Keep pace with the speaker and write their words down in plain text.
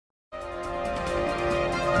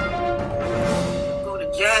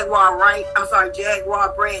Jaguar, right? I'm sorry,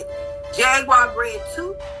 Jaguar bread. Jaguar bread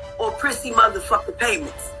too, or prissy motherfucking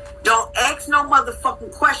payments. Don't ask no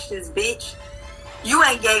motherfucking questions, bitch. You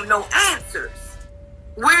ain't gave no answers.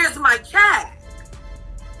 Where's my check?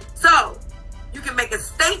 So, you can make a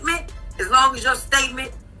statement as long as your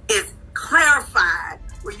statement is clarified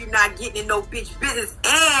where you're not getting in no bitch business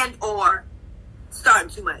and or starting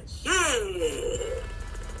too much shit.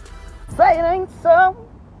 Say it ain't so.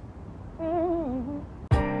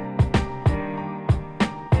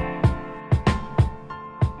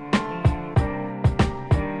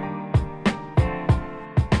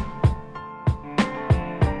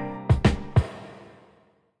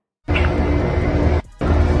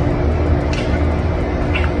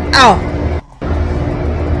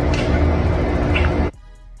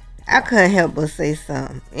 I couldn't help but say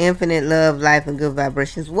something. Infinite love, life, and good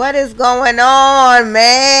vibrations. What is going on,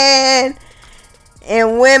 man?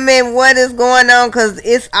 And women, what is going on? Because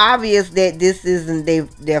it's obvious that this isn't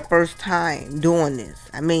their first time doing this.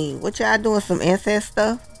 I mean, what y'all doing? Some incest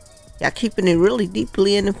stuff? Y'all keeping it really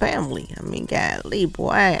deeply in the family. I mean, golly,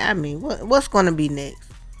 boy. I mean, what's going to be next?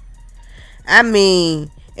 I mean,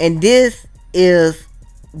 and this is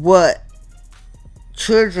what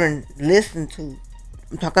children listen to.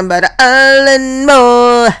 I'm talking about the island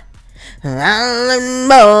boy.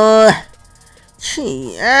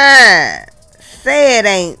 Gee, say it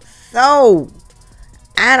ain't so.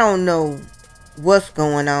 I don't know what's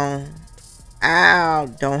going on. I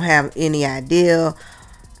don't have any idea.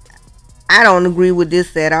 I don't agree with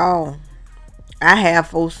this at all. I have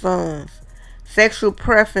 4 sons. Sexual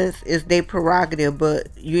preference is their prerogative, but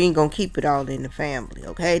you ain't gonna keep it all in the family,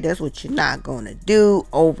 okay? That's what you're not gonna do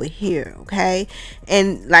over here, okay?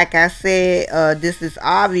 And like I said, this is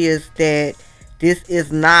obvious that this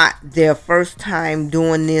is not their first time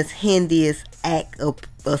doing this hideous act of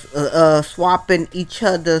swapping each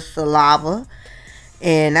other's saliva.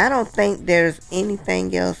 And I don't think there's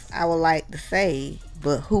anything else I would like to say,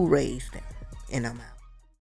 but who raised them? And I'm out.